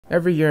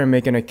Every year I'm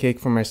making a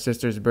cake for my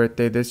sister's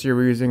birthday. This year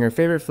we're using her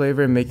favorite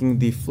flavor and making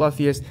the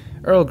fluffiest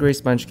Earl Grey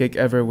sponge cake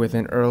ever with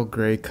an Earl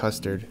Grey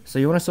custard. So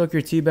you want to soak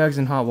your tea bags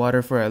in hot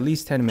water for at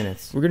least 10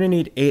 minutes. We're going to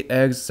need 8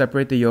 eggs,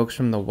 separate the yolks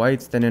from the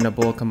whites, then in a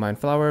bowl combine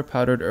flour,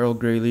 powdered Earl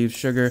Grey leaves,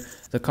 sugar,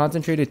 the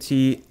concentrated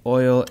tea,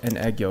 oil, and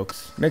egg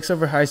yolks. Mix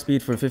over high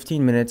speed for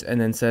 15 minutes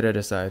and then set it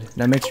aside.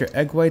 Now mix your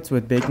egg whites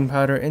with baking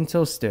powder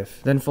until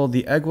stiff. Then fold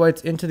the egg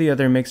whites into the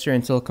other mixture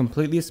until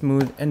completely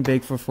smooth and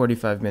bake for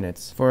 45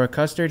 minutes. For our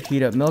custard,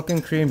 heat up milk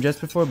and cream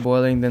just before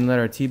boiling, then let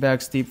our tea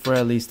bag steep for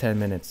at least 10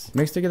 minutes.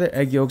 Mix together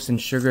egg yolks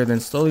and sugar, then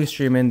slowly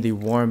stream in the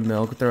warm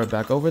milk, throw it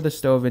back over the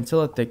stove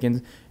until it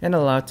thickens, and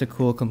allow it to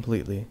cool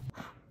completely.